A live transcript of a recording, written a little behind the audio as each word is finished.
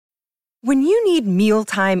When you need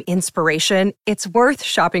mealtime inspiration, it's worth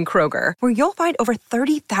shopping Kroger, where you'll find over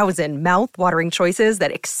 30,000 mouth-watering choices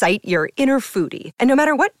that excite your inner foodie. And no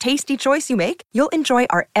matter what tasty choice you make, you'll enjoy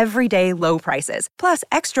our everyday low prices, plus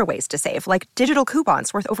extra ways to save, like digital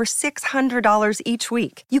coupons worth over $600 each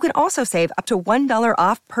week. You can also save up to $1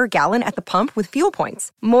 off per gallon at the pump with fuel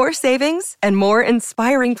points. More savings and more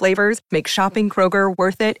inspiring flavors make shopping Kroger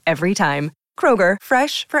worth it every time. Kroger,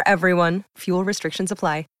 fresh for everyone. Fuel restrictions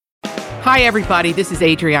apply. Hi, everybody. This is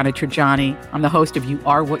Adriana Trajani. I'm the host of You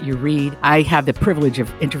Are What You Read. I have the privilege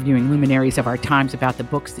of interviewing luminaries of our times about the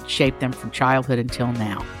books that shaped them from childhood until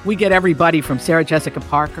now. We get everybody from Sarah Jessica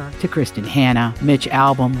Parker to Kristen Hanna, Mitch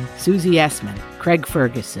Albom, Susie Essman, Craig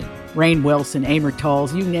Ferguson, Rainn Wilson, Amor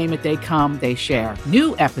Tolls, you name it, they come, they share.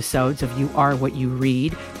 New episodes of You Are What You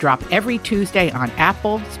Read drop every Tuesday on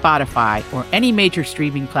Apple, Spotify, or any major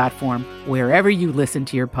streaming platform wherever you listen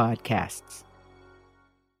to your podcasts.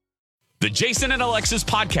 The Jason and Alexis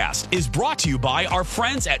podcast is brought to you by our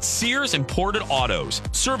friends at Sears Imported Autos,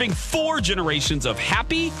 serving 4 generations of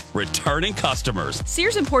happy, returning customers.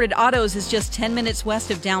 Sears Imported Autos is just 10 minutes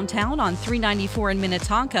west of downtown on 394 in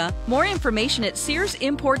Minnetonka. More information at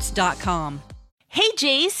SearsImports.com. Hey,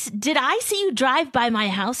 Jace, did I see you drive by my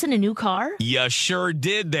house in a new car? You sure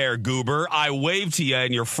did there, Goober. I waved to you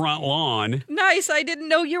in your front lawn. Nice. I didn't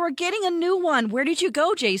know you were getting a new one. Where did you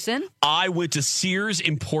go, Jason? I went to Sears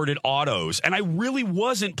Imported Autos, and I really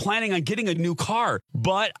wasn't planning on getting a new car.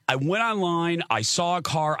 But I went online, I saw a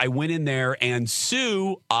car, I went in there, and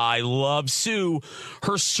Sue, I love Sue,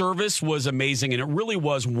 her service was amazing, and it really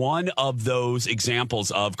was one of those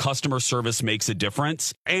examples of customer service makes a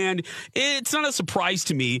difference. And it's not a surprise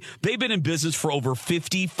to me. They've been in business for over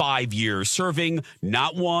 55 years, serving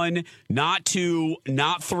not 1, not 2,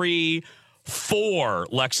 not 3, 4,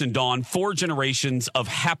 Lex and Dawn, 4 generations of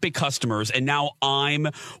happy customers, and now I'm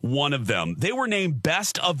one of them. They were named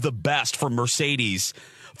Best of the Best for Mercedes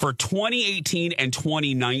for 2018 and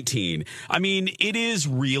 2019. I mean, it is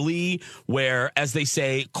really where, as they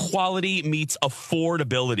say, quality meets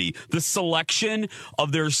affordability. The selection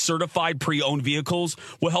of their certified pre-owned vehicles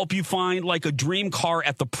will help you find like a dream car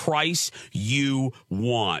at the price you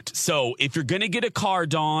want. So if you're going to get a car,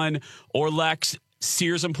 Dawn or Lex,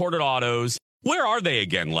 Sears Imported Autos. Where are they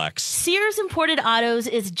again, Lex? Sears Imported Autos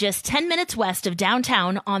is just 10 minutes west of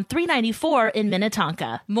downtown on 394 in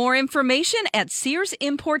Minnetonka. More information at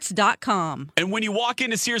SearsImports.com. And when you walk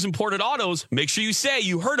into Sears Imported Autos, make sure you say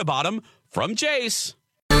you heard about them from Jace.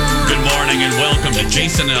 Good morning and welcome to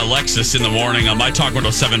Jason and Alexis in the morning on My Talk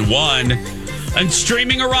 1071 and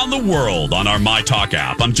streaming around the world on our My Talk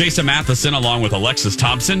app. I'm Jason Matheson along with Alexis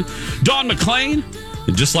Thompson, Dawn McClain,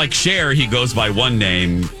 and just like Cher, he goes by one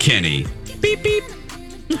name, Kenny. Beep, beep.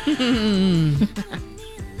 If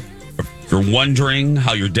you're wondering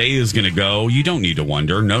how your day is going to go, you don't need to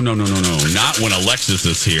wonder. No. Not when Alexis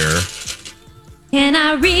is here. Can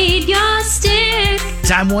I read your stick?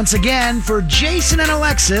 Time once again for Jason and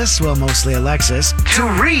Alexis, well, mostly Alexis, to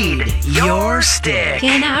read your stick.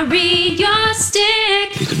 Can I read your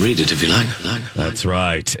stick? You can read it if you like. That's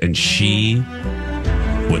right. And she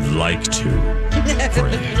would like to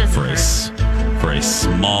for a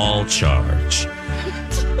small charge.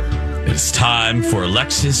 It's time for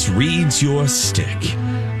Alexis Reads Your Stick.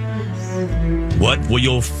 What will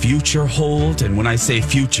your future hold? And when I say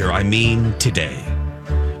future, I mean today.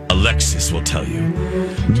 Alexis will tell you.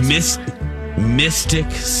 Mystic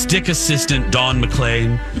Stick Assistant Dawn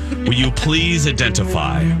McClain, will you please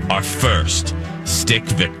identify our first stick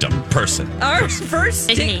victim person? Our first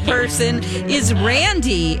stick person is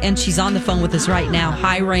Randy, and she's on the phone with us right now.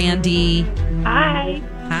 Hi, Randy. Hi.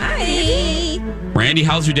 Hi. Randy,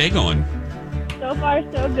 how's your day going? So far,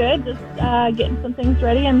 so good. Just getting some things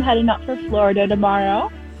ready. I'm heading up for Florida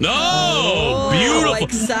tomorrow. Oh, beautiful!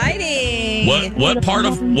 Exciting. What part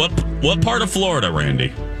of Florida,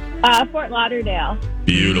 Randy? Fort Lauderdale.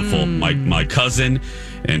 Beautiful. My cousin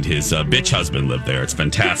and his bitch husband live there. It's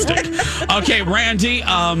fantastic. Okay, Randy.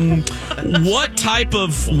 What type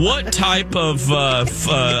of I'll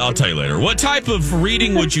tell you later. What type of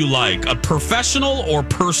reading would you like? A professional or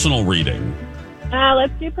personal reading?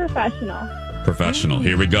 Let's do professional. Professional.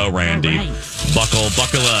 Here we go, Randy. Right. Buckle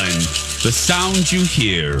in. The sound you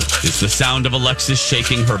hear is the sound of Alexis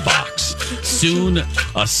shaking her box. Soon,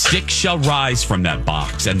 a stick shall rise from that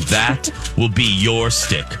box, and that will be your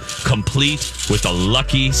stick, complete with a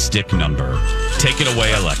lucky stick number. Take it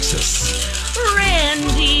away, Alexis.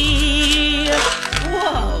 Randy!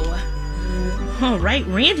 Whoa. All right,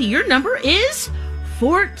 Randy, your number is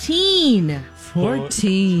 14.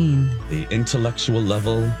 14. The intellectual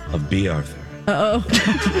level of B. Arthur. Uh-oh.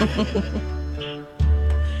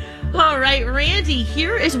 All right, Randy,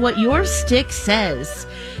 here is what your stick says.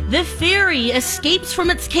 The fairy escapes from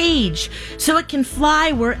its cage so it can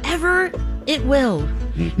fly wherever it will.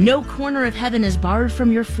 No corner of heaven is barred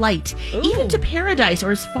from your flight, even to paradise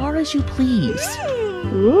or as far as you please.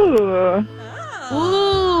 Ooh.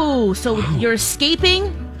 Ooh, so you're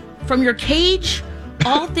escaping from your cage.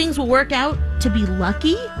 All things will work out to be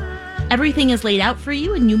lucky. Everything is laid out for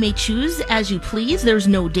you, and you may choose as you please. There's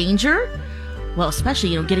no danger. Well,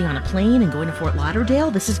 especially, getting on a plane and going to Fort Lauderdale.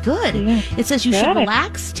 This is good. Yeah. It says you should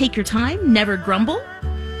relax, take your time, never grumble.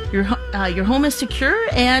 Your home is secure,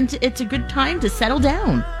 and it's a good time to settle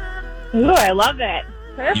down. Ooh, I love it.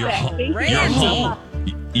 Perfect.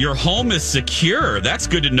 Your home is secure. That's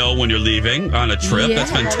good to know when you're leaving on a trip. Yeah.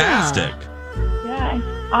 That's fantastic.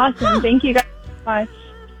 Yeah. Awesome. Thank you guys so much.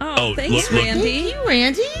 Oh, thanks, look. Randy. Thank you,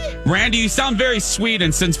 Randy. Randy, you sound very sweet,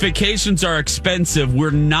 and since vacations are expensive, we're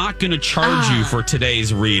not going to charge you for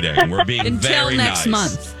today's reading. We're being Until very next nice.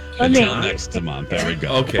 month. Until next month. There we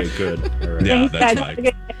go. Okay, good. All right. Yeah, Thanks, that's guys.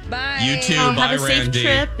 right. Bye. You too. Have Bye, a safe Randy.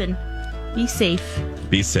 trip and be safe.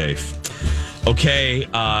 Be safe. Okay,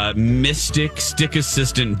 Mystic Stick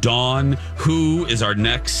Assistant Dawn, who is our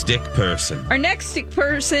next stick person? Our next stick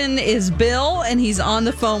person is Bill, and he's on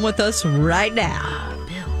the phone with us right now.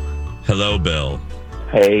 Hello, Bill.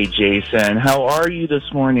 Hey, Jason. How are you this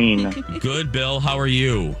morning? Good, Bill. How are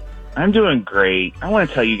you? I'm doing great. I want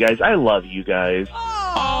to tell you guys, I love you guys.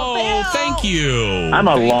 Oh, thank you. I'm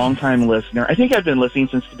a long-time listener. I think I've been listening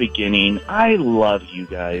since the beginning. I love you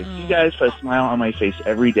guys. You guys put a smile on my face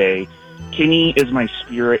every day. Kenny is my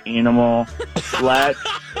spirit animal. Lex,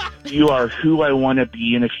 you are who I want to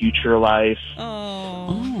be in a future life.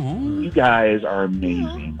 You guys are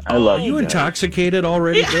amazing. I love Are you you guys. intoxicated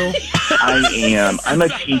already, Bill? I am. I'm a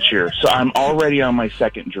teacher, so I'm already on my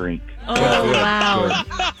second drink. Oh, wow.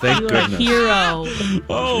 Thank You're a goodness. hero.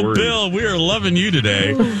 Oh, worried. Bill, we are loving you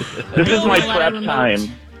today. This is my prep time.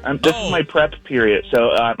 This is my prep period,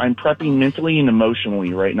 so I'm prepping mentally and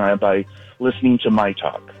emotionally right now by listening to my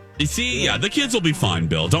talk. You see, the kids will be fine,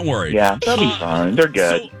 Bill. Don't worry. Yeah, they'll be fine. They're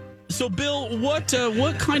good. So, Bill, what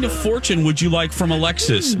kind of fortune would you like from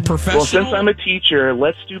Alexis? Professional? Well, since I'm a teacher,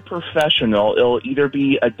 let's do professional. It'll either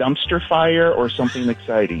be a dumpster fire or something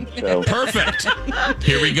exciting. So Perfect.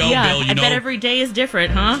 Here we go, Yeah, Bill. I bet every day is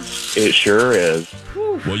different, huh? it sure is.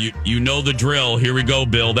 Well, you know the drill. Here we go,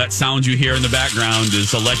 Bill. That sound you hear in the background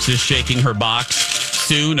is Alexis shaking her box.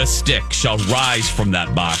 Soon a stick shall rise from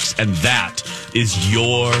that box, and that is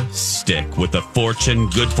your stick with a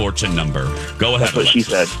good fortune number. Go ahead, That's what she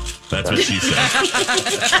Alexis. said. That's what she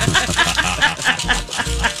said.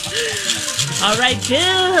 All right,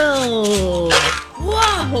 Bill.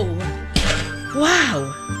 Whoa.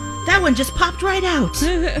 Wow. That one just popped right out.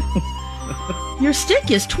 Your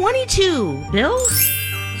stick is 22, Bill.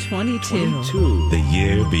 22. The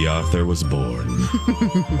year B. Arthur was born. In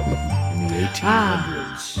the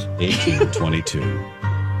 1800s. 1822.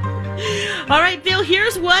 All right, Bill,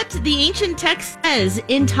 here's what the ancient text says.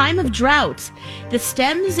 In time of drought, the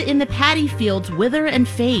stems in the paddy fields wither and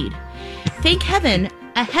fade. Thank heaven,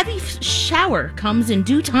 a heavy shower comes in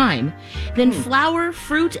due time. Then flower,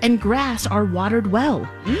 fruit, and grass are watered well.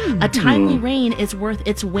 A timely rain is worth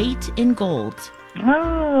its weight in gold.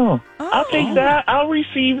 Oh, I'll take that. I'll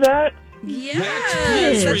receive that.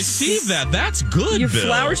 Yes, receive that. That's good, Your Bill.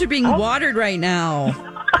 flowers are being watered right now.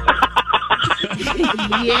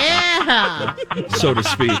 Yeah. So to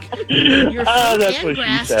speak. Your fruit That's and what she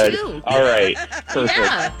grass, said. too. All right. Perfect.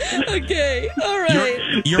 Yeah. Okay. All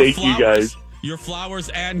right. Your Thank you, guys. Your flowers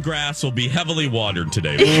and grass will be heavily watered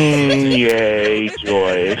today. Yay,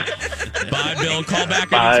 joy. Bye, Bill. Call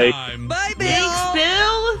back Bye. anytime. Bye, Bill. Thanks,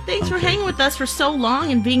 Bill. Thanks for hanging with us for so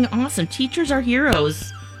long and being awesome. Teachers are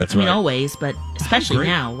heroes. That's I mean, right. always, but especially great.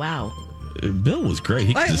 now. Wow. Bill was great.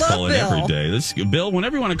 He could I just love call in Bill. every day. Bill,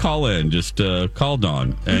 whenever you want to call in, just call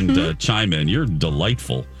Dawn and chime in. You're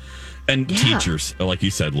delightful. And teachers, like you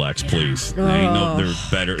said, Lex, please. They're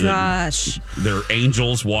better. Gosh. They're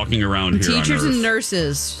angels walking around here. Teachers on Earth. and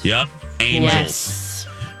nurses. Yep. Angels. Yes.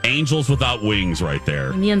 Angels without wings right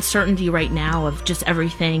there. And the uncertainty right now of just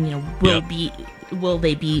everything, will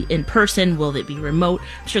they be in person? Will they be remote?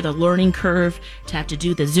 I'm sure the learning curve to have to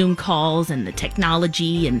do the Zoom calls and the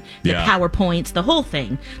technology and the Yeah. PowerPoints, the whole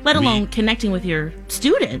thing, let alone connecting with your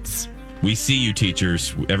students. We see you,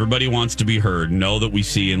 teachers. Everybody wants to be heard. Know that we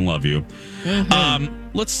see and love you.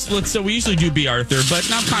 Let's. So we usually do B. Arthur, but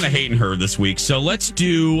I'm kind of hating her this week. So let's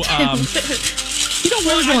do.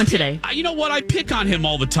 Where are we going today? You know what? I pick on him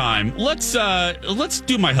all the time. Let's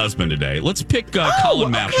do my husband today. Let's pick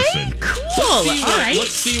Colin Matheson. Cool.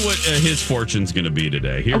 Let's see what his fortune's going to be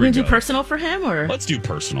today. Here Are we we going to go. do personal for him, or? Let's do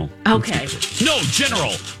personal. Okay. No,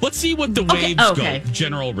 general. Let's see what the waves go.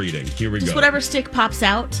 General reading. Here we go. Just whatever stick pops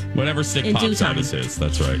out. Whatever stick in due pops out time. is his.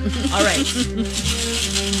 That's right. All right.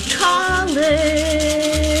 Colin.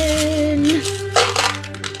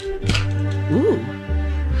 Ooh.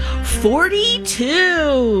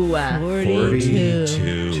 42.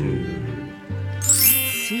 42. Let's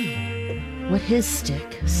see what his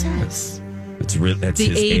stick says. That's The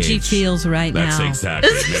his age he feels right That's now. exactly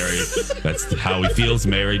married. That's how he feels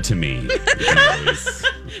married to me.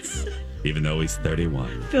 Even though he's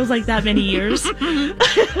 31. Feels like that many years.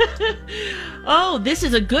 Oh, this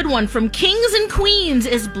is a good one from Kings and Queens.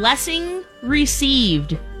 Is blessing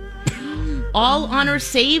received? All honor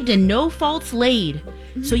saved and no faults laid.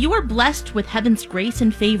 So you are blessed with heaven's grace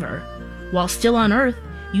and favor. While still on earth,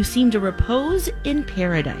 you seem to repose in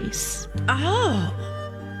paradise. Oh.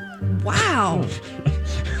 Wow.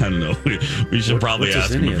 I don't know. We should probably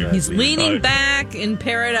ask him. He's leaning back in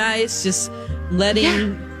paradise, just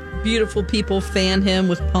letting beautiful people fan him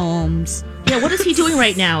with palms. Yeah, what is he doing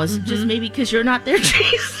right now? Is it just maybe because you're not there,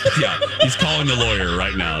 Chase? Yeah, he's calling the lawyer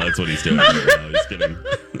right now. That's what he's doing. He's kidding.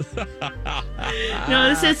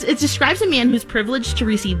 No, it describes a man who's privileged to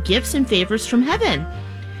receive gifts and favors from heaven.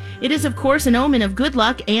 It is, of course, an omen of good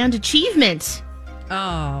luck and achievement.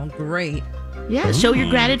 Oh, great. Yeah, show your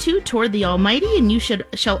gratitude toward the Almighty, and you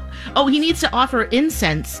shall. Oh, he needs to offer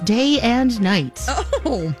incense day and night.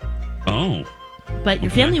 Oh. But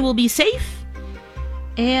your family will be safe.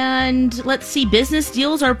 And let's see, business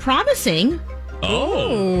deals are promising.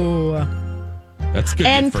 Oh. That's good.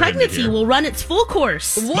 And for him to pregnancy hear. will run its full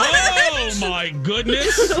course. Oh, my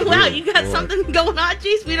goodness. Wow, you got something going on,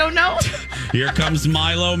 Jeez, we don't know. Here comes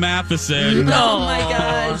Milo Matheson. Oh, my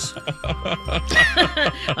gosh.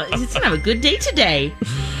 He's going to have a good day today.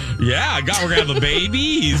 Yeah, we're going to have a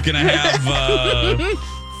baby. He's going to have...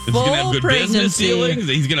 He's going to have good business dealings.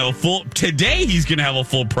 He's going to have today he's going to have a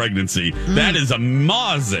full pregnancy. That is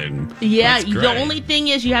amazing. Yeah, That's the great. only thing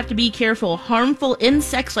is you have to be careful. Harmful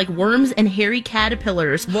insects like worms and hairy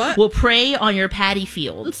caterpillars will prey on your paddy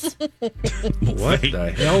fields. What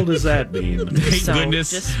the hell does that mean? Thank So, goodness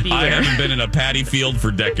just be I aware. haven't been in a paddy field for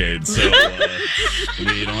decades, so you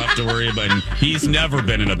don't have to worry about it. He's never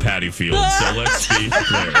been in a paddy field, so let's be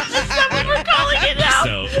clear. We're calling it out.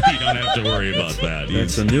 So you don't have to worry about that.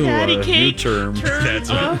 That's a new Patty cake term. That's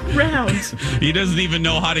right. Around. He doesn't even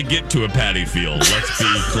know how to get to a paddy field. Let's be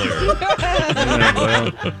clear. Yeah,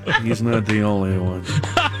 well, he's not the only one.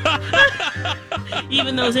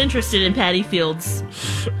 Even those interested in paddy fields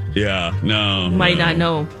Yeah, no. might not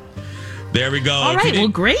know. There we go. All If you right, well,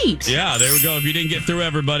 didn't- great. Yeah, there we go. If you didn't get through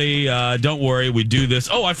everybody, don't worry. We do this.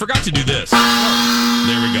 Oh, I forgot to do this.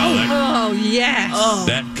 There we go. Oh, yes.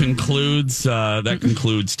 That concludes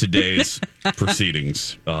today's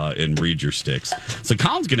proceedings in Read Your Sticks. So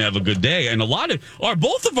Colin's going to have a good day, and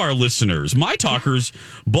both of our listeners, my talkers,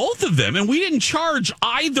 both of them, and we didn't charge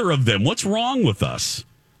either of them. What's wrong with us?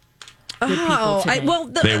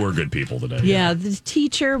 They were good people today. Yeah, the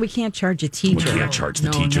teacher, we can't charge a teacher. We can't charge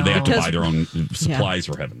the teacher. They have to buy their own supplies,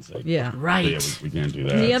 for heaven's sake. Yeah. Right. Yeah, we can't do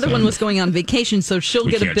that. And the other one was going on vacation, so she'll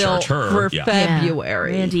We get a can't bill charge her. for Yeah.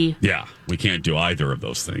 February. Randy. Yeah, we can't do either of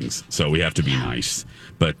those things. So we have to be nice.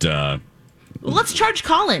 But Well, let's charge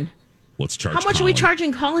Colin. let's charge How much are we Colin.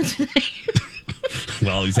 charging Colin today?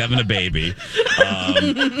 Well, he's having a baby.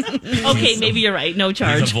 Okay, maybe you're right. No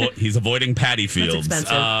charge. He's avoiding paddy fields.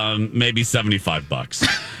 expensive. Maybe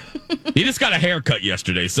 $75. He just got a haircut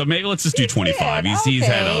yesterday, so maybe let's just do 25. He's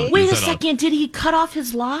had a Wait he's a had second. Did he cut off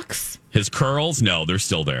his locks? his curls. No, they're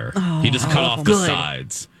still there. He just cut off the good.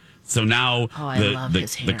 sides. So now I love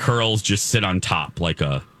his the hair. curls just sit on top like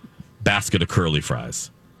a basket of curly fries.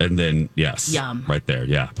 And then, yes, Yum. right there,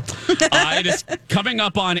 yeah. It is coming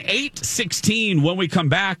up on 8:16. When we come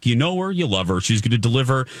back, you know her, you love her. She's going to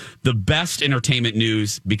deliver the best entertainment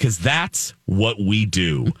news because that's what we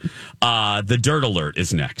do. The Dirt Alert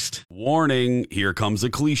is next. Warning, here comes a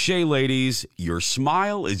cliche, ladies. Your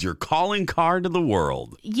smile is your calling card to the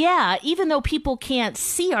world. Yeah, even though people can't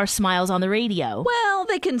see our smiles on the radio. Well,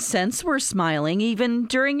 they can sense we're smiling even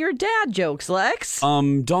during your dad jokes, Lex.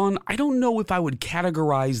 Dawn, I don't know if I would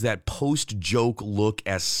categorize that post-joke look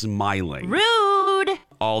as smiling. Rude.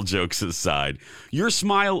 All jokes aside, your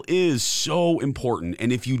smile is so important,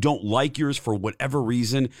 and if you don't like yours for whatever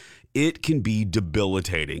reason, it can be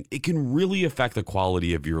debilitating. It can really affect the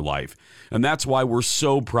quality of your life. And that's why we're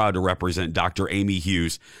so proud to represent Dr. Amy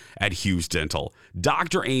Hughes at Hughes Dental.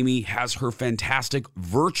 Dr. Amy has her fantastic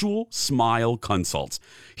virtual smile consults.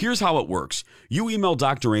 Here's how it works. You email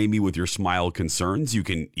Dr. Amy with your smile concerns. You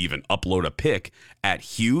can even upload a pic at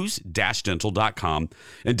hughes-dental.com,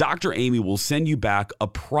 and Dr. Amy will send you back a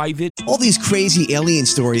private... All these crazy alien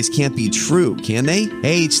stories can't be true, can they?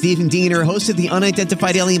 Hey, it's Stephen Diener, host of the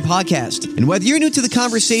Unidentified Alien Podcast. And whether you're new to the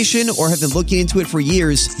conversation or have been looking into it for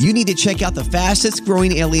years, you need to check out the fastest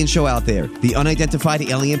growing alien show out there, the Unidentified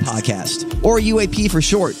Alien Podcast, or UAP for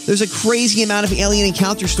short. There's a crazy amount of alien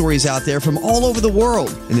encounter stories out there from all over the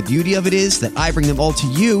world. And the beauty of it is that I bring them all to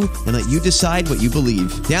you and let you decide what you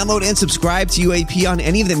believe. Download and subscribe to UAP on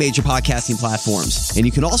any of the major podcasting platforms. And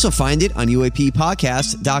you can also find it on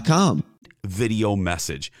UAPpodcast.com. Video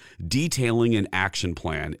message detailing an action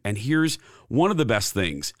plan. And here's one of the best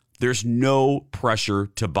things. There's no pressure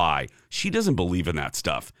to buy. She doesn't believe in that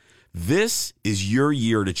stuff. This is your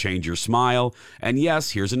year to change your smile. And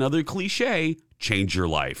yes, here's another cliche, change your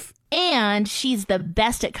life. And she's the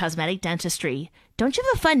best at cosmetic dentistry. Don't you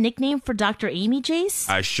have a fun nickname for Dr. Amy, Jace?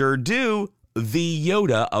 I sure do. The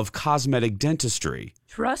Yoda of cosmetic dentistry.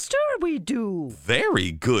 Trust her, we do.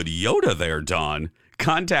 Very good Yoda there, Dawn.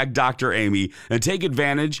 Contact Dr. Amy and take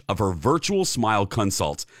advantage of her virtual smile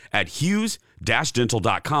consults at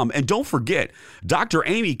hughes-dental.com. And don't forget, Dr.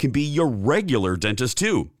 Amy can be your regular dentist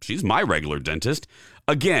too. She's my regular dentist.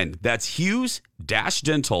 Again, that's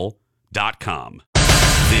hughes-dental.com.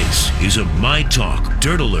 This is a My Talk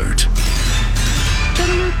Dirt Alert.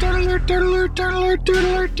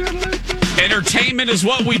 Entertainment is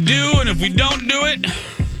what we do, and if we don't do it,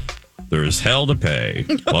 there's hell to pay.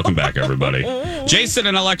 Welcome back, everybody. Jason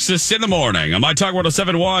and Alexis in the morning on My Talk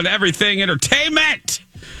 107.1, Everything Entertainment.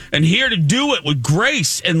 And here to do it with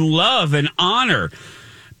grace and love and honor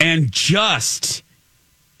and just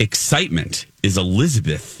excitement is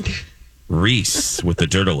Elizabeth Reese with the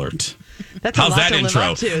Dirt Alert. That's How's a lot that to live intro?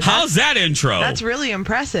 up to. How's that intro? That's really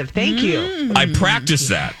impressive. Thank you. I practiced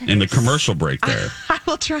that in the commercial break there. I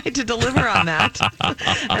will try to deliver on that.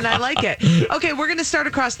 And I like it. Okay, we're going to start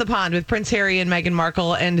across the pond with Prince Harry and Meghan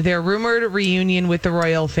Markle and their rumored reunion with the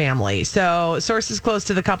royal family. So sources close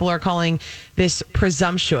to the couple are calling this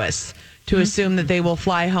presumptuous to assume that they will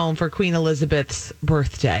fly home for Queen Elizabeth's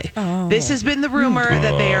birthday. This has been the rumor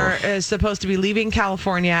that they are supposed to be leaving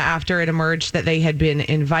California after it emerged that they had been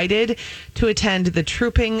invited to attend the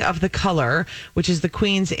Trooping of the Colour, which is the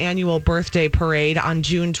Queen's annual birthday parade on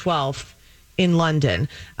June 12th in London.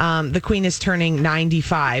 The Queen is turning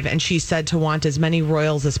 95, and she's said to want as many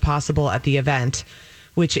royals as possible at the event,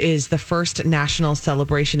 which is the first national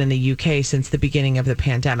celebration in the UK since the beginning of the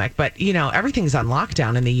pandemic. But, you know, everything's on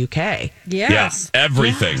lockdown in the UK. Yes. Yeah,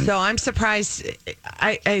 everything. Yeah. So I'm surprised.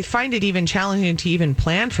 I find it even challenging to even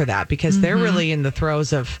plan for that because they're really in the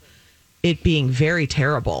throes of it being very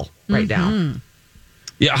terrible right now.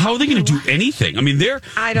 Yeah, how are they going to do anything? I mean,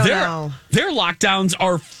 I don't know. Their lockdowns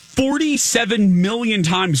are 47 million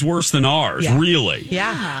times worse than ours, really.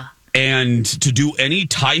 Yeah. And to do any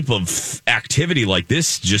type of activity like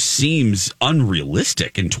this just seems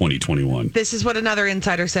unrealistic in 2021. This is what another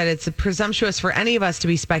insider said. It's presumptuous for any of us to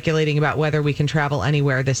be speculating about whether we can travel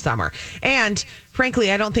anywhere this summer. And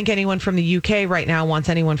frankly, I don't think anyone from the UK right now wants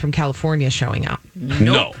anyone from California showing up.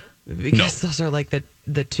 No. Because those are like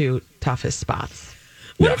the two toughest spots.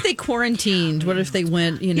 What if they quarantined? What if they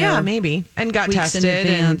went, Yeah, maybe. And got tested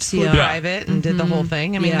and flew private and did the whole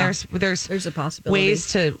thing. I mean, there's a possibility.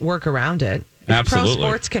 Ways to work around it. Absolutely. Pro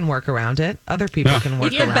Sports can work around it. Other people can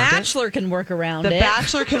work around it. The Bachelor can work around it. The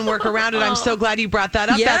Bachelor can work around it. I'm so glad you brought that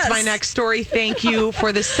up. Yes. That's my next story. Thank you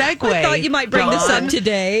for the segue. I thought you might bring this up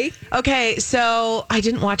today. Okay, so I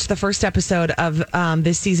didn't watch the first episode of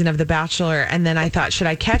this season of The Bachelor, and then I thought, should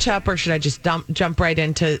I catch up or should I just jump right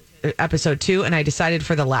into episode 2? And I decided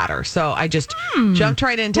for the latter. So I just jumped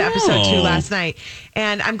right into episode 2 last night.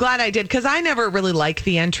 And I'm glad I did because I never really like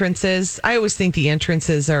the entrances. I always think the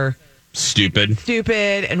entrances are stupid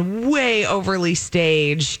and way overly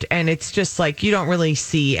staged, and it's just like you don't really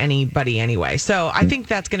see anybody anyway. So I think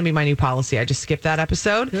that's going to be my new policy. I just skipped that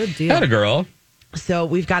episode. Good deal. Had a girl. So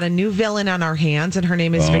we've got a new villain on our hands, and her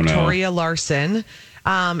name is Victoria Larson.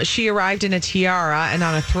 She arrived in a tiara and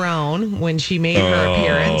on a throne when she made her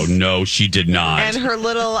appearance. Oh, no, she did not. And her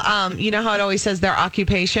little, you know how it always says their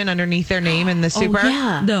occupation underneath their name in the super? Oh,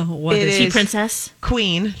 yeah. No, what it is she? Princess?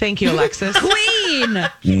 Queen. Thank you, Alexis. Queen!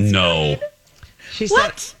 No. She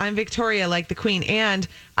said, I'm Victoria, like the queen. And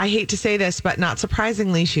I hate to say this, but not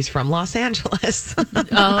surprisingly, she's from Los Angeles.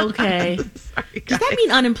 Oh, okay. Sorry, does that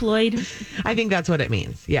mean unemployed? I think that's what it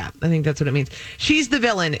means. Yeah, I think that's what it means. She's the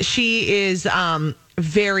villain. She is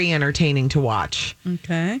very entertaining to watch.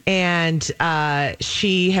 Okay. And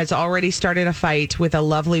she has already started a fight with a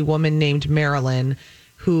lovely woman named Marilyn,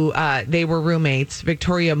 who they were roommates.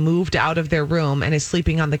 Victoria moved out of their room and is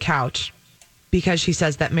sleeping on the couch because she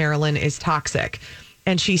says that Marilyn is toxic.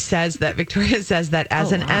 And she says that Victoria says that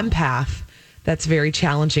as an empath, that's very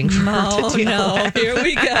challenging for her to deal with. Here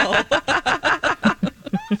we go.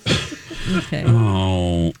 Okay.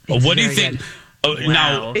 Oh, It's what do you very think? good.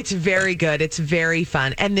 Now, It's very good. It's very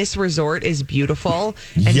fun. And this resort is beautiful.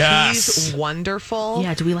 And he's wonderful.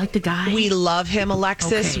 Yeah, do we like the guy? We love him,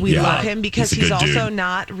 Alexis. Okay. We Yeah, love him because he's a he's good also dude.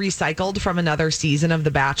 not recycled from another season of The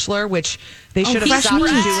Bachelor, which they should have he's stopped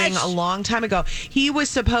fresh. doing a long time ago. He was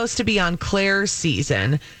supposed to be on Claire's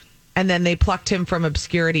season, and then they plucked him from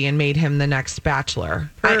obscurity and made him the next Bachelor.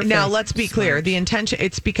 Now, let's be clear. The intention,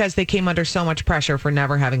 it's because they came under so much pressure for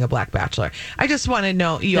never having a black Bachelor. I just want to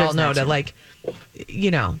know, you all know, to like,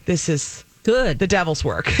 you know, this is good. The devil's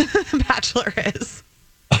work. Bachelor is.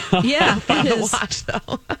 Yeah, Fun it to is. watch,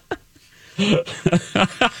 though. It's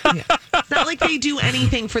not like they do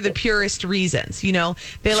anything for the purest reasons. You know,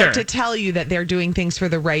 they like to tell you that they're doing things for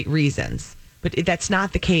the right reasons. But that's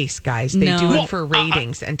not the case, guys. They do it for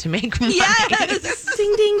ratings and to make money. Yes.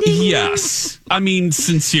 Ding, ding, ding. yes. I mean,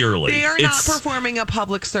 sincerely. They are not performing a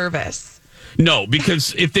public service. No,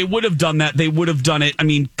 because if they would have done that, they would have done it. I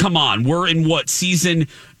mean, come on. We're in what, season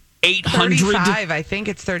 800? 35. I think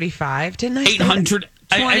it's 35. Didn't I say that? 800.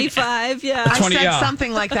 25, yeah. I 20, said yeah.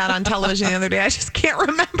 something like that on television the other day. I just can't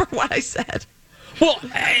remember what I said. Well,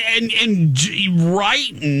 and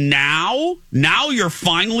right now you're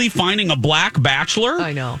finally finding a black Bachelor?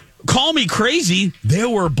 I know. Call me crazy. There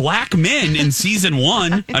were black men in season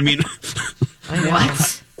 1. I mean, I know.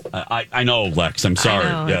 What? I know, Lex. I'm sorry.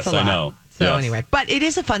 I know, Yes, it's a I lot. know. So Yes. anyway, but it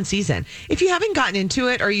is a fun season. If you haven't gotten into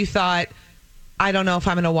it or you thought, I don't know if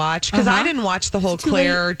I'm going to watch, because I didn't watch the whole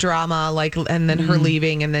Claire drama, like, and then her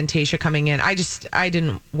leaving and then Tayshia coming in. I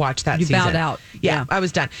didn't watch that You season. bowed out. Yeah, I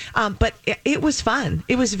was done. But it was fun.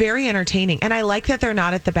 It was very entertaining. And I like that they're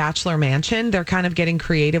not at the Bachelor Mansion. They're kind of getting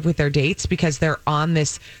creative with their dates because they're on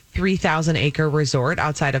this 3,000-acre resort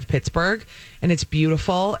outside of Pittsburgh. And it's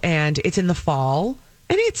beautiful. And it's in the fall.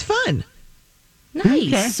 And it's fun.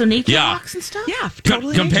 Nice. So nature Yeah. walks and stuff? Yeah,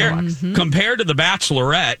 totally. nature walks. Compared to the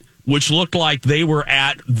Bachelorette, which looked like they were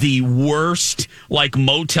at the worst, like,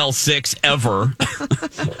 Motel 6 ever.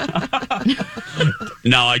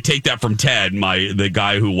 Now, I take that from Ted, the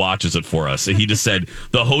guy who watches it for us. He just said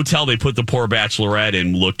the hotel they put the poor Bachelorette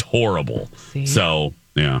in looked horrible. See? So,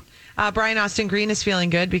 yeah. Brian Austin Green is feeling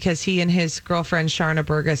good because he and his girlfriend Sharna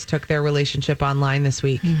Burgess took their relationship online this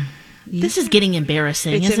week. This is getting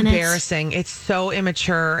embarrassing, It's isn't embarrassing. It's so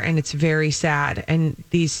immature and it's very sad. And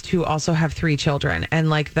these two also have 3 children. And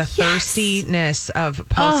like the thirstiness of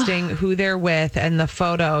posting who they're with and the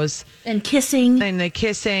photos it? And kissing. and the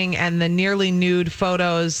kissing and the nearly nude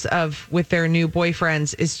photos with their new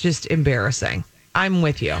boyfriends is just embarrassing. I'm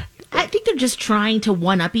with you. I think they're just trying to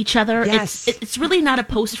one up each other. Yes. It's really not a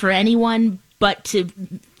post for anyone but to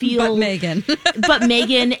feel. But Megan. But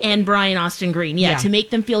Megan and Brian Austin Green. Yeah, to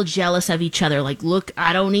make them feel jealous of each other. Like, look,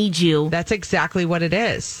 I don't need you. That's exactly what it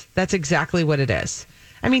is. That's exactly what it is.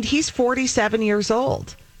 I mean, he's 47 years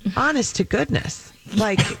old. Honest to goodness.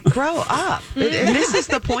 Like, grow up. And this is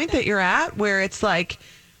the point that you're at where it's like,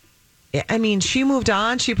 I mean, she moved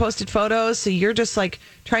on. She posted photos. So you're just like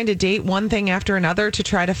trying to date one thing after another to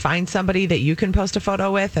try to find somebody that you can post a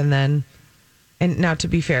photo with. And now, to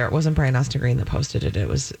be fair, it wasn't Brian Austin Green that posted it. It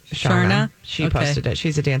was Sharna. She posted it.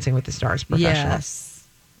 She's a Dancing with the Stars professional. Yes.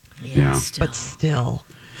 Yeah. But still.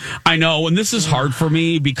 I know, and this is hard for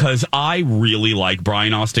me because I really like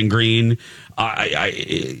Brian Austin Green. I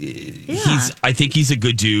think he's a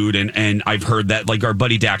good dude, and I've heard that, like our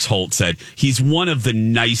buddy Dax Holt said, he's one of the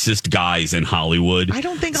nicest guys in Hollywood. I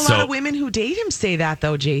don't think a lot of women who date him say that,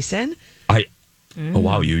 though, Jason. Oh,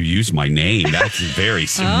 wow, you used my name. That's very...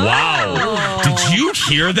 Wow. Did you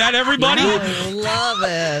hear that, everybody? I love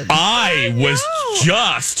it. I was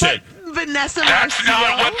just... Vanessa That's Marcil.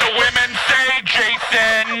 not what the women say,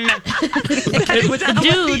 Jason. That is With the not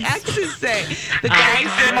what dudes. the exes say. The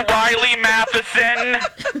Jason Riley Matheson.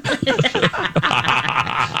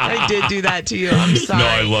 I did do that to you. I'm sorry. No,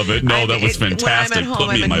 I love it. No, that was fantastic. When I'm at home, Put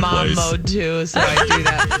me I'm in in my mom place. mode too, so I do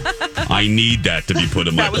that. I need that to be put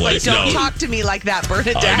in my That was like, place. don't No. talk to me like that,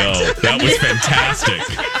 Bernadette. I know. That was fantastic.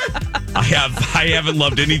 I haven't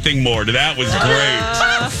loved anything more. That was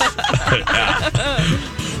great. Watch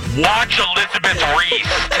Elizabeth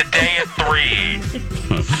Reese today at 3.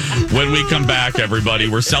 When we come back, everybody,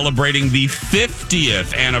 we're celebrating the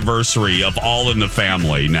 50th anniversary of All in the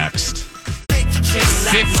Family next.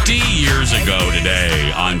 50 years ago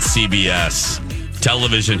today on CBS,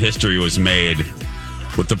 television history was made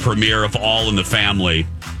with the premiere of All in the Family.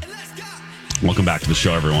 Welcome back to the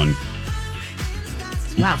show, everyone.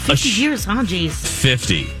 Wow, 50 years, huh, Jace?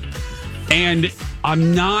 50. And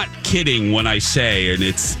I'm not kidding when I say, and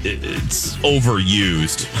it's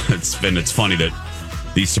overused. It's funny that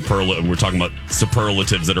these we're talking about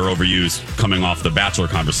superlatives that are overused coming off the Bachelor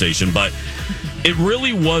conversation, but it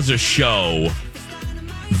really was a show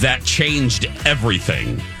that changed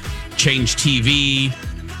everything. Changed TV,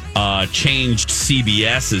 changed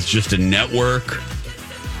CBS as just a network,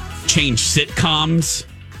 changed sitcoms,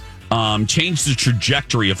 changed the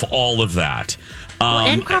trajectory of all of that.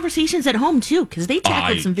 And conversations at home, too, because they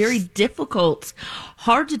tackled some very difficult,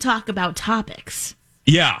 hard to talk about topics.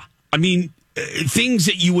 Yeah. I mean, things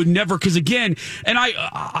that you would never, because again, and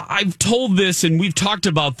I've told this and we've talked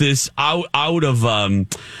about this out of an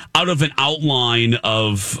outline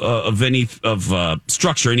of any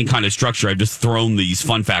structure, any kind of structure. I've just thrown these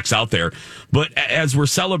fun facts out there. But as we're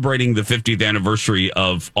celebrating the 50th anniversary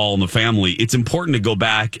of All in the Family, it's important to go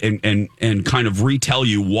back and kind of retell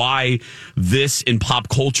you why this in pop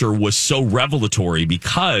culture was so revelatory,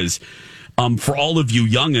 because for all of you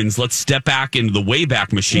youngins, let's step back into the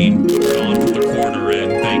Wayback Machine. I'll put the quarter in.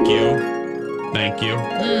 Thank you.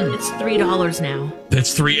 It's $3 now.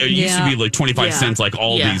 That's $3. It used to be like 25 cents, like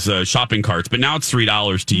all these shopping carts, but now it's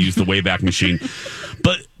 $3 to use the Wayback Machine.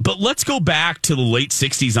 But let's go back to the late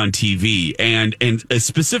 60s on TV and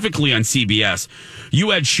specifically on CBS. You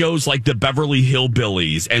had shows like the Beverly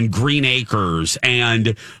Hillbillies and Green Acres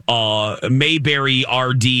and Mayberry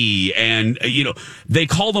RD, and they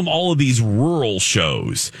call them all of these rural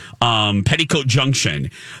shows. Petticoat Junction.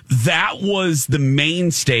 That was the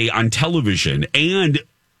mainstay on television, and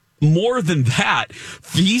more than that,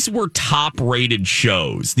 these were top-rated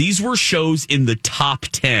shows. These were shows in the top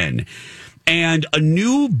 10. And a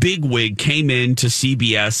new bigwig came into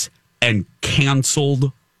CBS and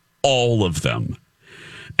canceled all of them.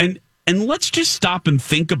 And let's just stop and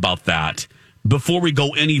think about that before we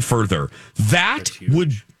go any further. That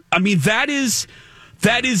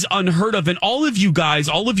is unheard of. And all of you guys,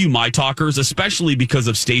 all of you My Talkers, especially because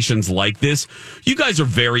of stations like this, you guys are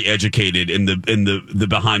very educated in the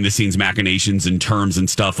behind the scenes machinations and terms and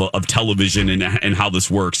stuff of television and how this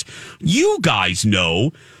works. You guys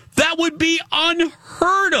know that would be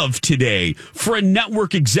unheard of today for a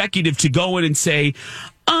network executive to go in and say,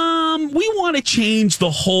 we want to change the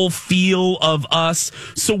whole feel of us,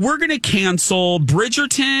 so we're going to cancel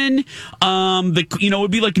Bridgerton. It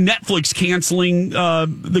would be like Netflix canceling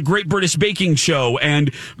the Great British Baking Show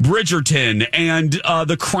and Bridgerton and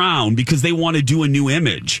The Crown because they want to do a new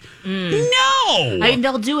image. No,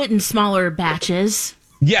 they'll do it in smaller batches.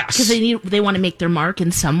 Yes, because they want to make their mark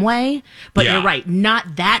in some way. But you're right,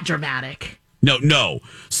 not that dramatic. No.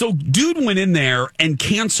 So dude went in there and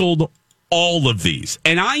canceled all of these.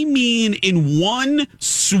 And I mean in one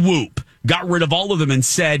swoop, got rid of all of them and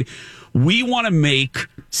said, we want to make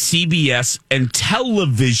CBS and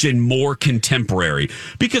television more contemporary.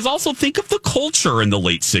 Because also think of the culture in the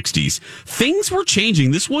late 60s. Things were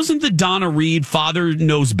changing. This wasn't the Donna Reed Father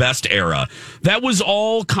Knows Best era. That was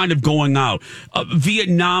all kind of going out.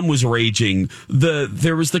 Vietnam was raging.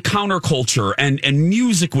 There was the counterculture and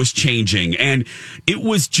music was changing. And it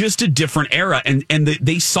was just a different era. And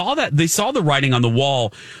they saw that. They saw the writing on the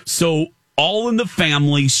wall. So All in the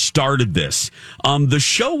Family started this. The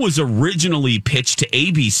show was originally pitched to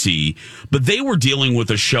ABC, but they were dealing with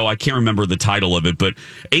a show. I can't remember the title of it, but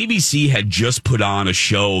ABC had just put on a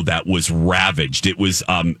show that was ravaged. It was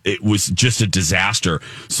just a disaster.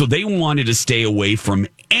 So they wanted to stay away from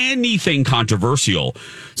anything controversial.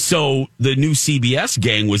 So the new CBS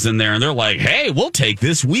gang was in there and they're like, hey, we'll take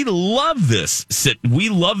this. We love this. We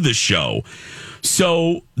love this show.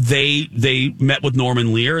 So they met with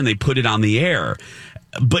Norman Lear and they put it on the air,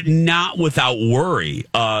 but not without worry.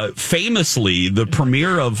 Famously, the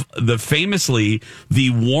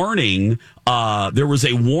warning, there was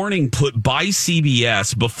a warning put by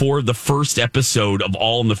CBS before the first episode of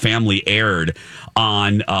All in the Family aired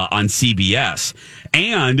on CBS.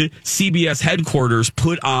 And CBS headquarters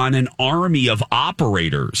put on an army of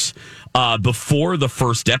operators before the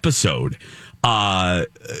first episode. I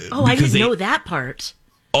didn't know that part.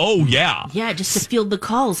 Oh, yeah. Yeah, just to field the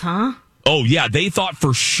calls, huh? Oh, yeah. They thought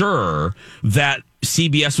for sure that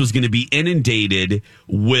CBS was going to be inundated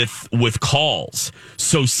with calls.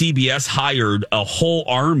 So CBS hired a whole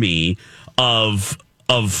army of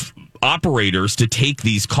operators to take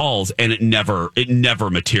these calls, and it never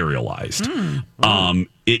materialized.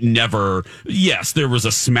 It never. Yes, there was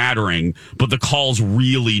a smattering, but the calls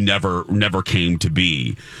really never came to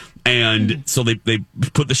be. And so they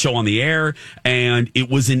put the show on the air, and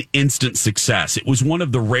it was an instant success. It was one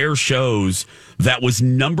of the rare shows that was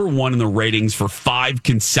number one in the ratings for 5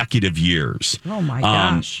 consecutive years. Oh my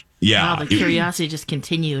gosh! Yeah, wow, the curiosity just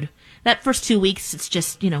continued. That first 2 weeks, it's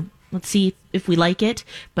just let's see if we like it.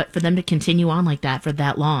 But for them to continue on like that for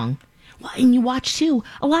that long, well, and you watch too,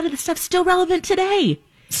 a lot of the stuff's still relevant today.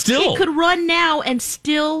 Still, it could run now and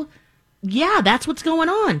still, that's what's going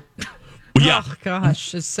on. Yeah. Oh,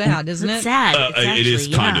 gosh. It's sad, isn't it? It's sad. It is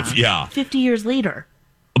kind of, 50 years later.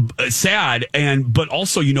 Sad. But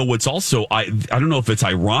also, what's also, I don't know if it's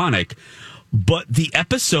ironic, but the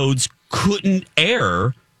episodes couldn't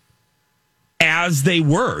air as they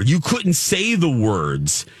were. You couldn't say the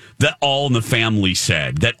words that All in the Family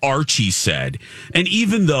said, that Archie said. And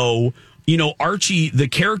even though, Archie, the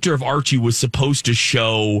character of Archie was supposed to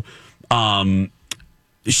show,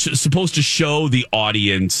 the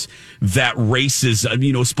audience that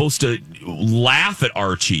racism, supposed to laugh at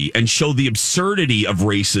Archie and show the absurdity of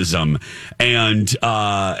racism and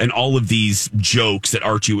all of these jokes that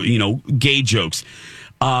Archie, gay jokes.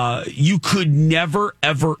 You could never,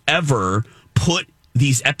 ever, ever put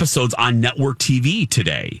these episodes on network TV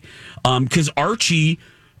today. Because Archie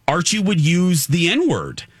would use the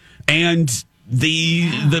N-word and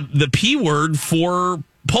the P word for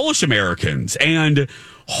Polish Americans and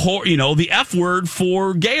the F word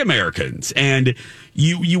for gay Americans, and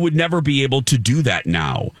you would never be able to do that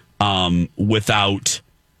now without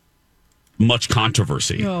much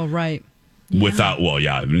controversy. Oh, right. Without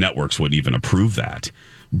networks wouldn't even approve that,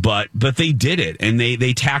 but they did it, and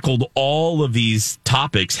they tackled all of these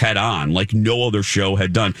topics head on like no other show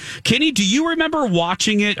had done. Kenny, do you remember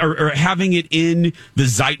watching it or having it in the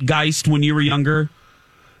zeitgeist when you were younger?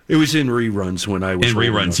 It was in reruns when I was in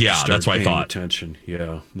reruns. Yeah, that's what I thought. Attention.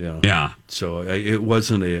 Yeah. So it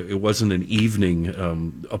wasn't an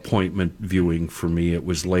evening appointment viewing for me. It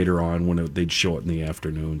was later on when they'd show it in the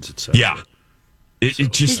afternoons, etc. Yeah.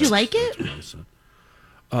 It just. Did you like it?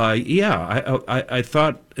 I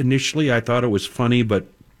thought initially it was funny, but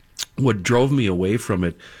what drove me away from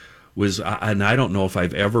it was, and I don't know if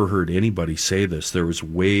I've ever heard anybody say this, there was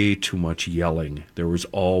way too much yelling. There was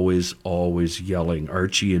always yelling.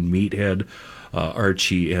 Archie and Meathead,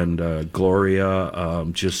 Archie and Gloria,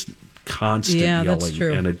 just constant yelling. That's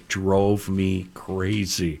true. And it drove me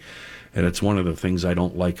crazy. And it's one of the things I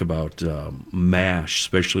don't like about MASH,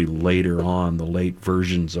 especially later on, the late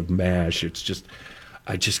versions of MASH. It's just,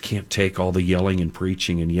 I just can't take all the yelling and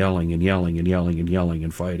preaching and yelling and yelling and yelling and yelling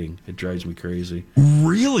and fighting. It drives me crazy.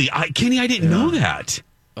 Really? Kenny, I didn't know that.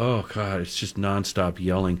 Oh, God, it's just nonstop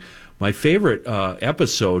yelling. My favorite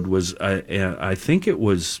episode was, I think it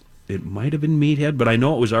might have been Meathead, but I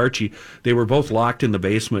know it was Archie. They were both locked in the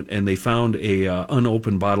basement, and they found a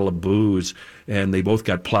unopened bottle of booze, and they both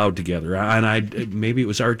got plowed together. And maybe it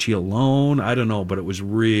was Archie alone, I don't know, but it was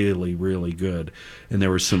really, really good. And there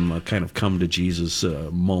were some kind of come to Jesus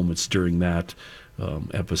moments during that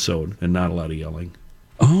episode, and not a lot of yelling.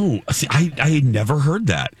 Oh, see, I had never heard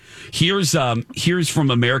that. Here's from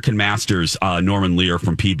American Masters, Norman Lear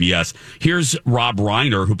from PBS. Here's Rob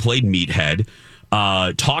Reiner, who played Meathead,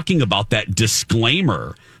 talking about that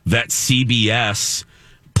disclaimer that CBS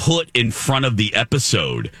put in front of the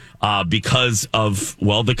episode because of,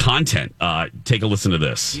 the content. Take a listen to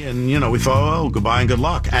this. And, we thought, goodbye and good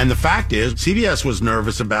luck. And the fact is, CBS was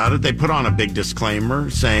nervous about it. They put on a big disclaimer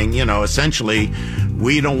saying, essentially,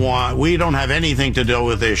 we don't have anything to do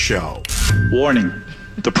with this show. Warning,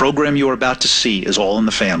 the program you are about to see is All in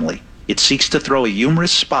the Family. It seeks to throw a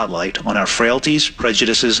humorous spotlight on our frailties,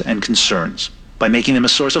 prejudices, and concerns. By making them a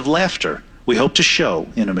source of laughter, we hope to show,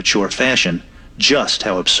 in a mature fashion, just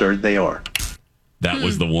how absurd they are. That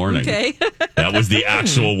was the warning. Okay. That was the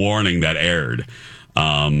actual warning that aired.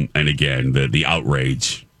 And again, the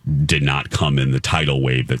outrage did not come in the tidal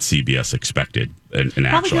wave that CBS expected in Probably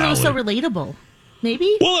actuality. because it was so relatable.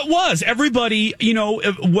 Maybe? Well, it was. Everybody,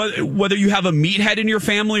 whether you have a meathead in your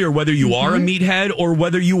family or whether you are a meathead or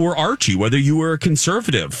whether you were Archie, whether you were a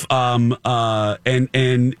conservative, now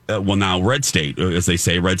red state, as they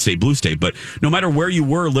say, red state, blue state. But no matter where you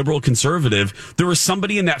were, liberal, conservative, there was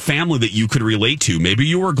somebody in that family that you could relate to. Maybe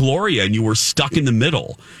you were Gloria and you were stuck in the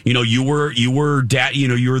middle. You were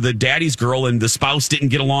the daddy's girl and the spouse didn't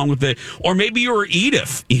get along with it. Or maybe you were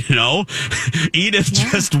Edith, Edith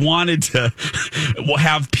just wanted to will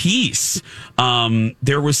have peace.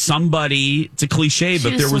 There was somebody, it's a cliche,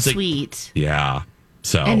 but there was so a sweet. Yeah.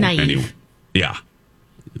 So And naive. anyway, yeah.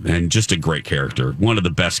 And just a great character. One of the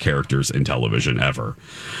best characters in television ever.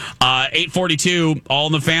 8:42, All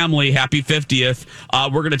in the Family. Happy 50th.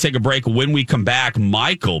 We're going to take a break. When we come back,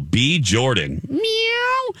 Michael B. Jordan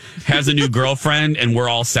has a new girlfriend, and we're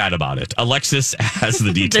all sad about it. Alexis has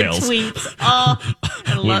the details. The tweets. Oh,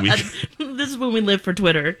 I love this is when we live for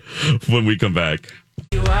Twitter. When we come back.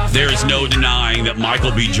 There is no denying that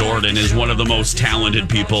Michael B. Jordan is one of the most talented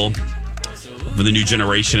people for the new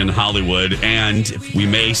generation in Hollywood, and we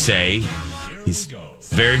may say he's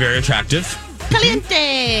very, very attractive.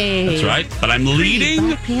 Caliente. That's right. But I'm leading.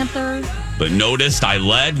 Black Panther. But noticed I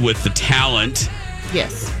led with the talent.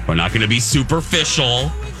 Yes. We're not going to be superficial.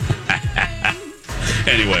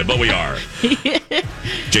 Anyway, but we are.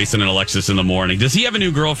 Jason and Alexis in the morning. Does he have a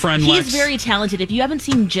new girlfriend, Lex? He's very talented. If you haven't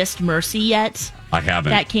seen Just Mercy yet, I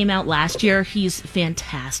haven't. That came out last year. He's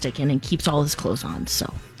fantastic, and he keeps all his clothes on.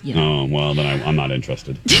 So, you know. Oh, well, then I'm not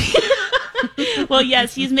interested. Well,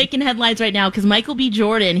 yes, he's making headlines right now because Michael B.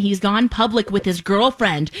 Jordan, he's gone public with his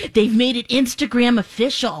girlfriend. They've made it Instagram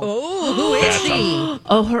official. Oh, who is she?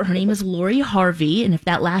 Oh, her name is Lori Harvey, and if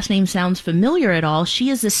that last name sounds familiar at all, she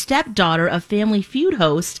is the stepdaughter of Family Feud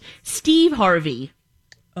host Steve Harvey.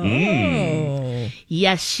 Oh.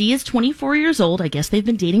 Yes, she is 24 years old. I guess they've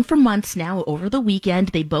been dating for months now. Over the weekend,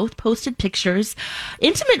 they both posted pictures,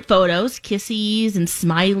 intimate photos, kisses and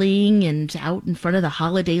smiling and out in front of the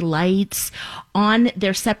holiday lights on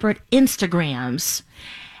their separate Instagrams.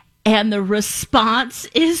 And the response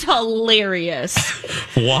is hilarious.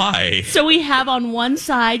 Why? So we have on one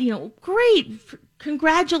side, great,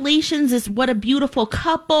 congratulations, is what a beautiful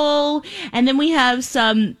couple. And then we have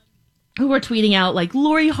some who are tweeting out like,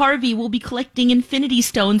 Lori Harvey will be collecting infinity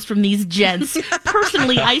stones from these gents.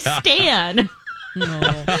 Personally, I stan.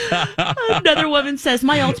 No. Another woman says,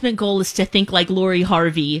 my ultimate goal is to think like Lori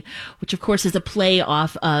Harvey, which of course is a play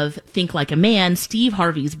off of Think Like a Man, Steve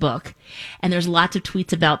Harvey's book. And there's lots of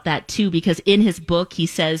tweets about that too, because in his book, he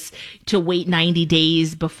says to wait 90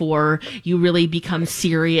 days before you really become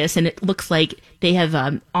serious. And it looks like they have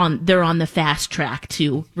they're on the fast track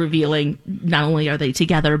to revealing not only are they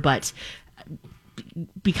together, but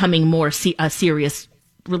becoming more a serious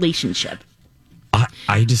relationship.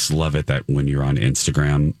 I just love it that when you're on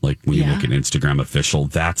Instagram, like when you look at Instagram official,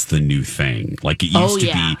 that's the new thing. Like it used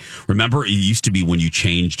to be, remember, it used to be when you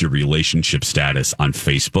changed your relationship status on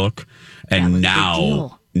Facebook. And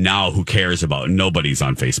now who cares about it? Nobody's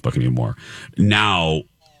on Facebook anymore. Now,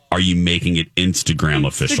 are you making it Instagram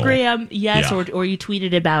official? Instagram, yes, or you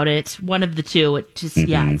tweeted about it. One of the two. It just,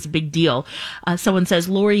 it's a big deal. Someone says,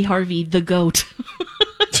 Lori Harvey, the GOAT.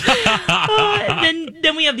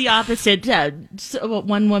 Then we have the opposite. So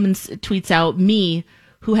one woman tweets out, me,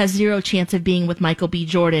 who has zero chance of being with Michael B.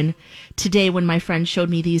 Jordan, today when my friend showed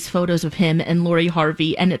me these photos of him and Lori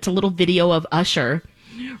Harvey, and it's a little video of Usher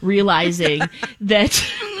realizing that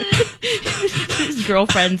his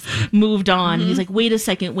girlfriend's moved on. He's like, wait a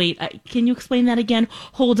second, can you explain that again?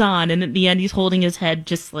 Hold on. And at the end, he's holding his head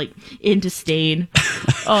just like in disdain.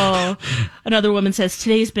 Oh, another woman says,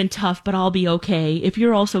 today's been tough, but I'll be okay. If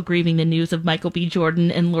you're also grieving the news of Michael B.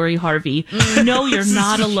 Jordan and Lori Harvey, no, you're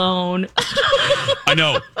not alone. I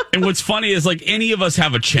know. And what's funny is like any of us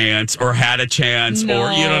have a chance or had a chance or,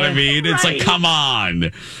 you know what I mean? It's like, come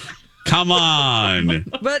on. Come on.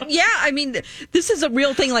 But yeah, I mean, this is a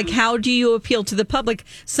real thing. Like, how do you appeal to the public?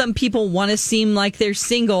 Some people want to seem like they're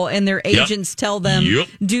single and their agents tell them,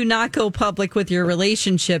 do not go public with your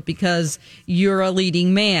relationship because you're a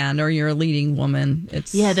leading man or you're a leading woman.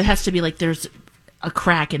 There has to be like, there's a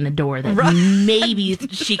crack in the door that maybe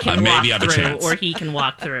she can walk through or he can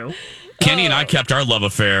walk through. Kenny and I kept our love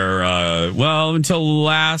affair, until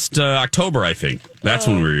last October, I think. That's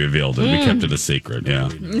when we revealed it. We kept it a secret,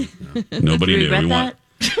 Nobody knew.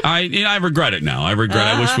 I regret it now.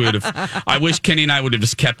 I wish Kenny and I would have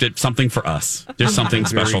just kept it something for us. Just something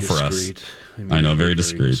special for us. I know, very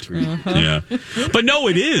discreet. Yeah. But no,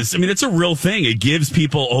 it is. I mean, it's a real thing. It gives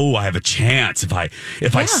people, I have a chance. If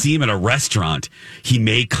I see him at a restaurant, he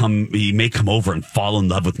may come over and fall in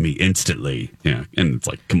love with me instantly. Yeah. And it's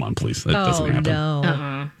like, come on, please. That doesn't happen.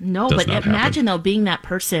 No. No, but imagine though being that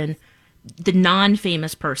person, the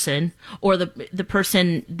non-famous person, or the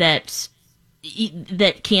person that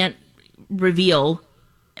can't reveal,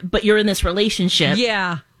 but you're in this relationship.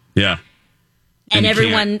 Yeah. Yeah. And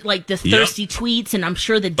everyone, like, the thirsty tweets, and I'm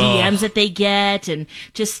sure the DMs that they get, and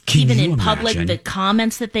just even in public, the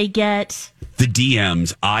comments that they get. The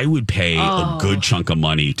DMs, I would pay a good chunk of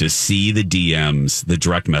money to see the DMs, the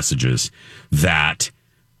direct messages that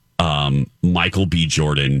Michael B.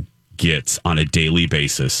 Jordan gets on a daily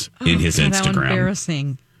basis in his How Instagram.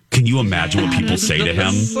 embarrassing. Can you imagine what people say to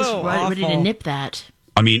him? So ready to nip that.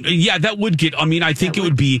 I mean, yeah, that would get. I mean, I think it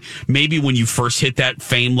would be maybe when you first hit that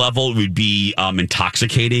fame level, it would be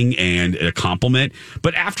intoxicating and a compliment.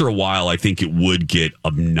 But after a while, I think it would get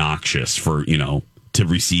obnoxious for to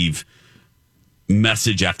receive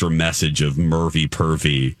message after message of Mervy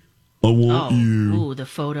Pervy. I want you. Ooh, the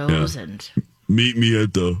photos and. Meet me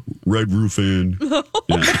at the Red Roof Inn. Oh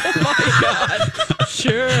my God.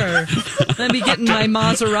 Sure. Let me get in my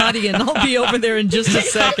Maserati and I'll be over there in just a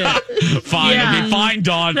second. Fine. Yeah. It'll be fine,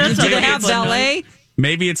 Dawn. Do they have valet?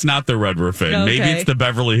 Maybe it's not the Red Roof Inn. Okay. Maybe it's the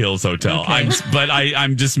Beverly Hills Hotel. Okay.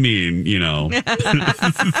 I'm just mean,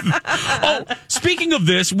 Oh, speaking of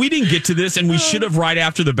this, we didn't get to this, and we should have right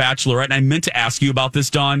after The Bachelorette. And I meant to ask you about this,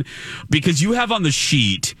 Dawn, because you have on the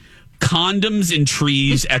sheet condoms and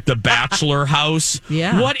trees at the Bachelor house.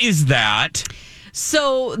 Yeah. What is that?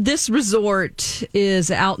 So this resort is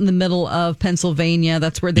out in the middle of Pennsylvania.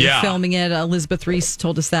 That's where they're filming it. Elizabeth Reese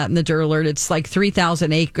told us that in the Dirt Alert. It's like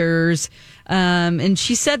 3,000 acres. And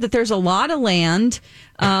she said that there's a lot of land.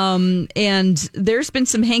 And there's been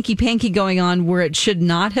some hanky-panky going on where it should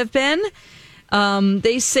not have been.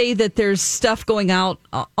 They say that there's stuff going out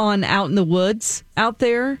in the woods out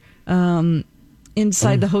there.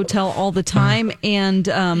 Inside the hotel all the time, and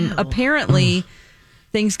apparently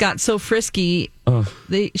things got so frisky.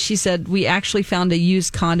 She said we actually found a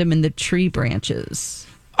used condom in the tree branches.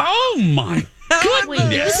 Oh my goodness! Wait,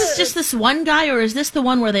 this is just this one guy, or is this the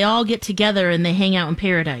one where they all get together and they hang out in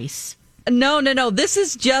paradise? No. This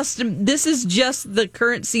is just the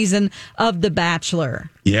current season of The Bachelor.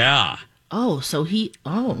 Yeah. Oh, so he.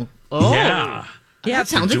 Oh. Yeah. Yeah, that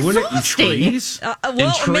sounds doing exhausting. it in trees.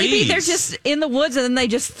 Maybe they're just in the woods and then they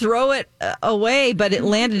just throw it away, but it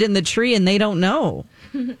landed in the tree and they don't know.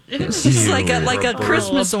 It's just like a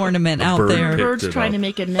Christmas ornament out there. Birds trying to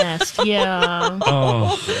make a nest. Yeah.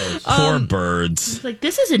 Poor birds. It's like,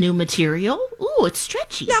 this is a new material. Ooh, it's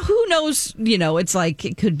stretchy. Now, who knows? It's like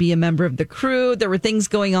it could be a member of the crew. There were things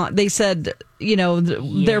going on. They said,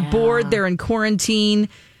 they're bored. They're in quarantine.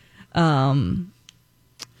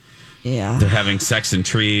 Yeah. They're having sex in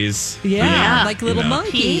trees. Yeah, like little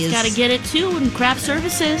monkeys. He's got to get it too in craft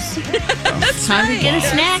services. Time to get a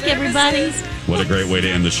snack, everybody. What a great way to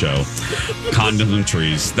end the show. Condoms and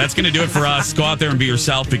trees. That's going to do it for us. Go out there and be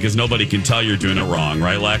yourself because nobody can tell you're doing it wrong.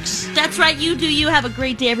 Right, Lex? That's right. You do. You have a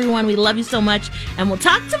great day, everyone. We love you so much. And we'll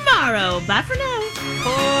talk tomorrow. Bye for now.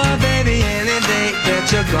 Oh, baby, any day that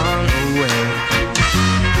you're gone away,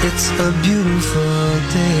 it's a beautiful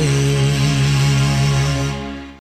day.